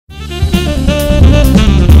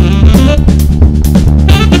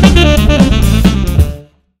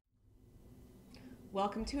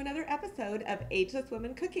welcome to another episode of Ageless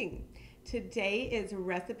Women Cooking. Today is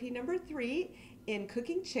recipe number 3 in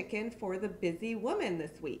cooking chicken for the busy woman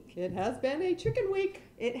this week. It has been a chicken week.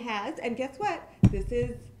 It has, and guess what? This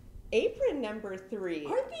is apron number 3.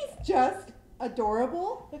 Aren't these just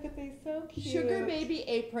adorable? Look at these, so cute. Sugar baby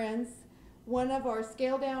aprons. One of our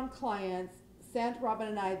scale down clients sent Robin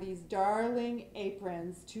and I these darling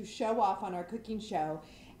aprons to show off on our cooking show.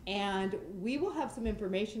 And we will have some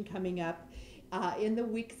information coming up in the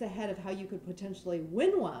weeks ahead of how you could potentially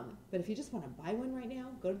win one. But if you just want to buy one right now,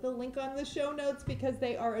 go to the link on the show notes because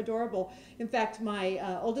they are adorable. In fact, my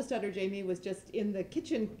oldest daughter, Jamie, was just in the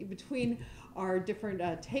kitchen between our different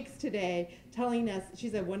takes today telling us,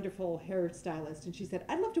 she's a wonderful hairstylist, and she said,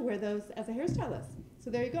 I'd love to wear those as a hairstylist. So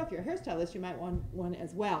there you go. If you're a hairstylist, you might want one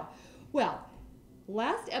as well. Well,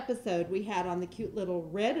 last episode we had on the cute little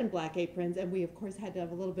red and black aprons, and we of course had to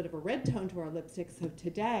have a little bit of a red tone to our lipstick. So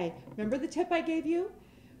today, remember the tip I gave you?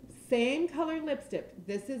 Same color lipstick.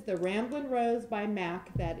 This is the Ramblin' Rose by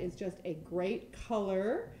MAC. That is just a great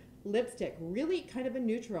color lipstick, really kind of a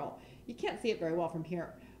neutral. You can't see it very well from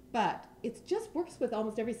here, but it just works with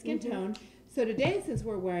almost every skin tone. So today, since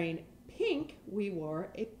we're wearing pink, we wore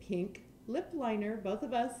a pink lip liner, both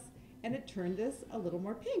of us, and it turned this a little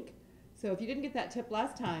more pink. So if you didn't get that tip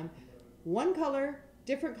last time, one color,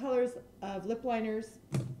 different colors of lip liners,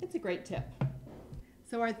 it's a great tip.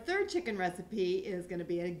 So our third chicken recipe is going to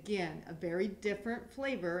be, again, a very different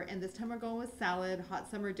flavor, and this time we're going with salad,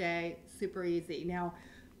 hot summer day, super easy. Now,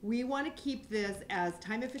 we want to keep this as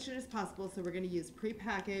time efficient as possible, so we're going to use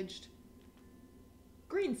prepackaged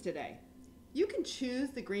greens today. You can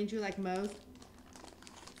choose the greens you like most.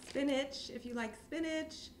 Spinach, if you like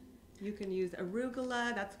spinach. You can use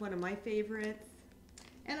arugula, that's one of my favorites.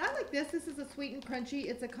 And I like this. This is a sweet and crunchy.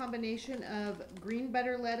 It's a combination of green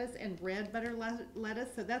butter lettuce and red butter lettuce.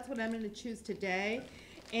 So that's what I'm going to choose today.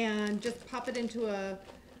 And just pop it into a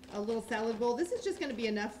little salad bowl. This is just going to be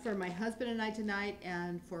enough for my husband and I tonight,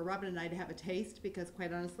 and for Robin and I to have a taste, because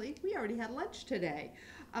quite honestly, we already had lunch today.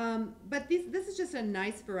 But this is just a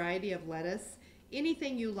nice variety of lettuce.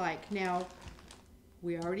 Anything you like. Now,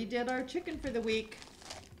 we already did our chicken for the week.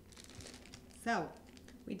 So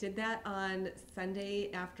we did that on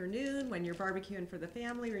Sunday afternoon when you're barbecuing for the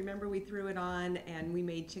family. Remember, we threw it on and we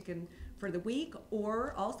made chicken for the week.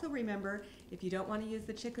 Or also remember, if you don't want to use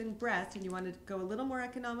the chicken breast and you want to go a little more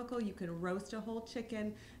economical, you can roast a whole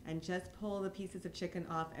chicken and just pull the pieces of chicken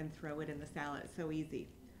off and throw it in the salad. So easy.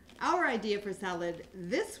 Our idea for salad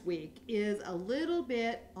this week is a little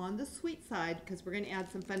bit on the sweet side because we're going to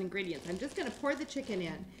add some fun ingredients. I'm just going to pour the chicken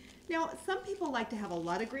in. Now, some people like to have a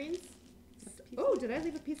lot of greens. Oh, did I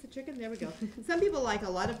leave a piece of chicken? There we go. Some people like a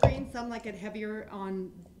lot of greens. Some like it heavier on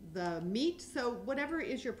the meat. So whatever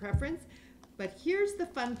is your preference. But here's the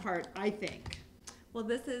fun part, I think. Well,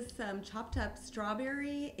 this is some chopped up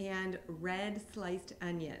strawberry and red sliced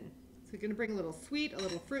onion. So we're going to bring a little sweet, a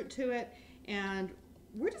little fruit to it. And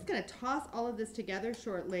we're just going to toss all of this together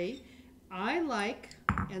shortly. I like,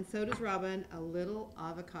 and so does Robin, a little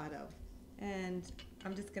avocado. And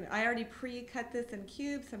I already pre-cut this in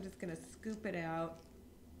cubes, so I'm just gonna scoop it out.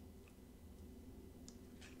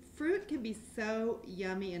 Fruit can be so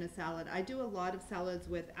yummy in a salad. I do a lot of salads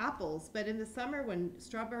with apples, but in the summer when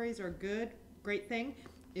strawberries are good, great thing.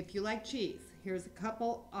 If you like cheese, here's a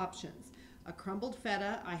couple options. A crumbled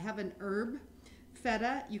feta. I have an herb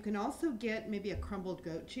feta. You can also get maybe a crumbled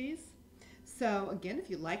goat cheese. So again, if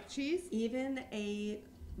you like cheese. Even a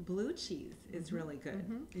blue cheese is really good.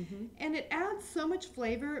 And it adds so much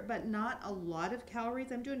flavor, but not a lot of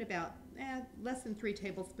calories. I'm doing about less than 3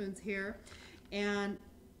 tablespoons here. And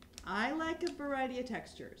I like a variety of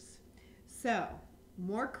textures. So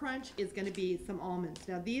more crunch is going to be some almonds.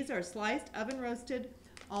 Now these are sliced oven roasted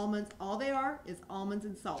almonds. All they are is almonds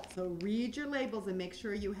and salt. So read your labels and make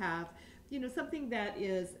sure you have, something that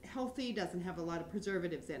is healthy, doesn't have a lot of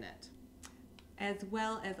preservatives in it. As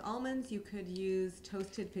well as almonds, you could use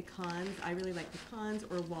toasted pecans. I really like pecans,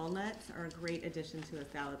 or walnuts are a great addition to a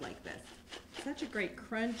salad like this. Such a great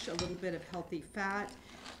crunch, a little bit of healthy fat.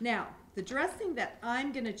 Now, the dressing that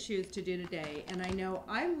I'm going to choose to do today, and I know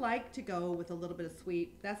I like to go with a little bit of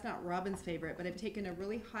sweet. That's not Robin's favorite, but I've taken a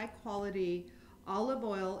really high quality olive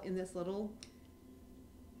oil in this little,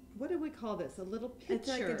 what do we call this? A little pitcher. It's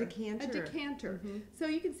like a decanter. A decanter. So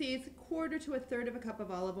you can see it's 1/4 to 1/3 of a cup of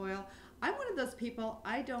olive oil. I'm one of those people,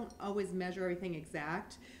 I don't always measure everything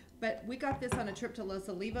exact, but we got this on a trip to Los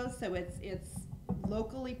Olivos, so it's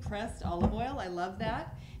locally pressed olive oil. I love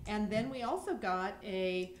that. And then we also got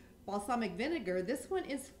a balsamic vinegar. This one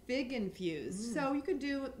is fig infused. So you can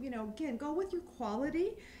do, again, go with your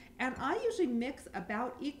quality. And I usually mix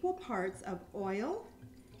about equal parts of oil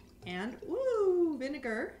and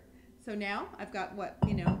vinegar. So now I've got what,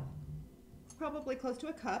 probably close to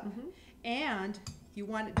a cup. And you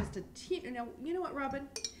want it just a teeny. Now, you know what, Robin?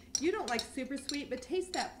 You don't like super sweet, but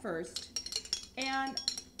taste that first. And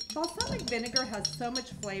balsamic vinegar has so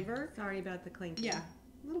much flavor. Sorry about the clinking. Yeah,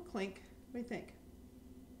 a little clink. What do you think?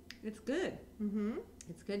 It's good.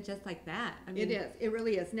 It's good just like that. I mean, It is. It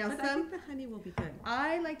really is. Now, but I think the honey will be good.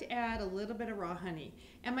 I like to add a little bit of raw honey.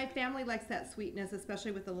 And my family likes that sweetness,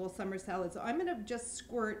 especially with the little summer salad. So I'm going to just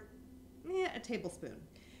squirt a tablespoon.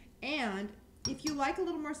 And if you like a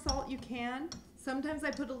little more salt, you can. Sometimes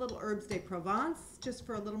I put a little herbes de Provence just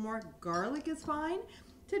for a little more. Garlic is fine.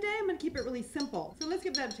 Today I'm going to keep it really simple. So let's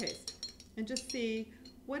give that a taste and just see,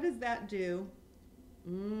 what does that do?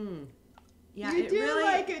 Yeah, you it do really,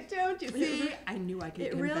 like it, don't you? See, I knew I could.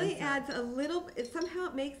 It really adds a little. It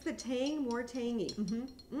somehow makes the tang more tangy.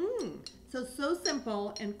 So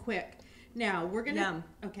simple and quick. Now we're gonna. Yum.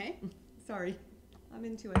 Okay. Sorry, I'm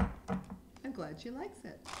into it. I'm glad she likes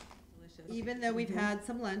it. Delicious. Even though we've had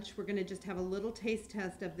some lunch, we're gonna just have a little taste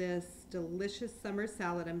test of this delicious summer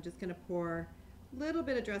salad. I'm just gonna pour a little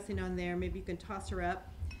bit of dressing on there. Maybe you can toss her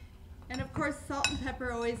up. And of course, salt and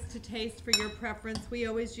pepper always to taste for your preference. We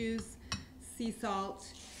always use sea salt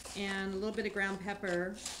and a little bit of ground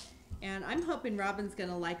pepper. And I'm hoping Robin's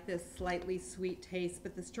gonna like this slightly sweet taste,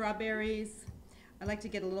 but the strawberries, I like to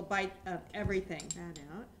get a little bite of everything. That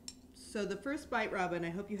out. So the first bite, Robin, I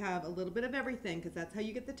hope you have a little bit of everything because that's how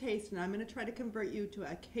you get the taste. And I'm gonna try to convert you to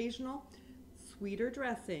occasional sweeter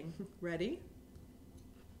dressing. Ready?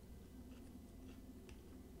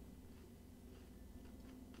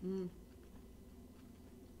 You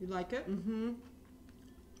like it? I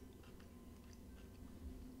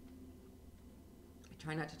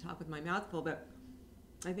try not to talk with my mouth full, but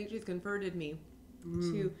I think she's converted me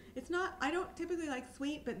to. It's not. I don't typically like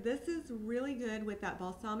sweet, but this is really good with that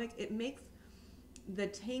balsamic. It makes the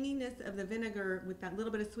tanginess of the vinegar with that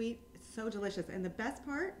little bit of sweet. It's so delicious, and the best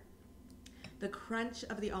part, the crunch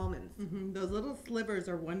of the almonds. Those little slivers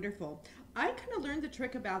are wonderful. I kind of learned the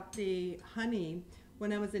trick about the honey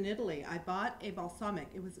when I was in Italy. I bought a balsamic.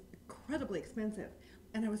 It was incredibly expensive,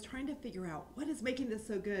 and I was trying to figure out what is making this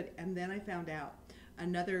so good, and then I found out.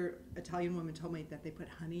 Another Italian woman told me that they put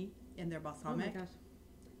honey in their balsamic. Oh my gosh.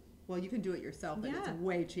 Well, you can do it yourself, but it's Yeah.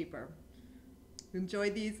 way cheaper. Enjoy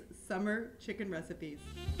these summer chicken recipes.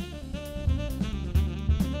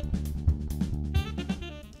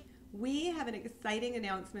 We have an exciting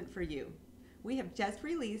announcement for you. We have just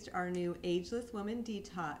released our new Ageless Woman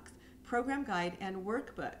Detox program guide and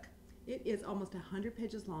workbook. It is almost 100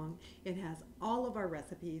 pages long. It has all of our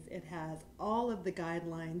recipes. It has all of the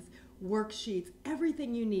guidelines, worksheets,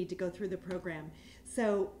 everything you need to go through the program.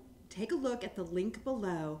 So take a look at the link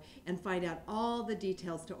below and find out all the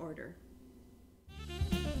details to order.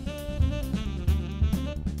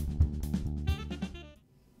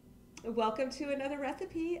 Welcome to another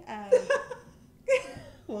recipe of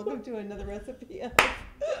Welcome to another recipe.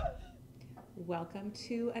 Welcome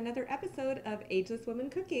to another episode of Ageless Woman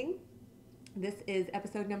Cooking. This is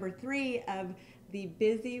episode number 3 of the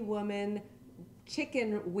Busy Woman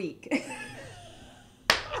Chicken Week.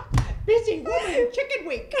 Busy Woman Chicken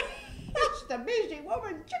Week. It's the Busy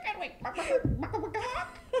Woman Chicken Week.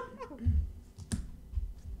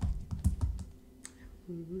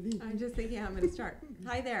 I'm just thinking how I'm going to start.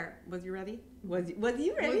 Hi there. Was you ready? Was you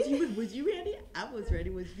ready? Was you ready? I was ready.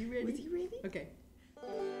 Was you ready? Was you ready? Okay.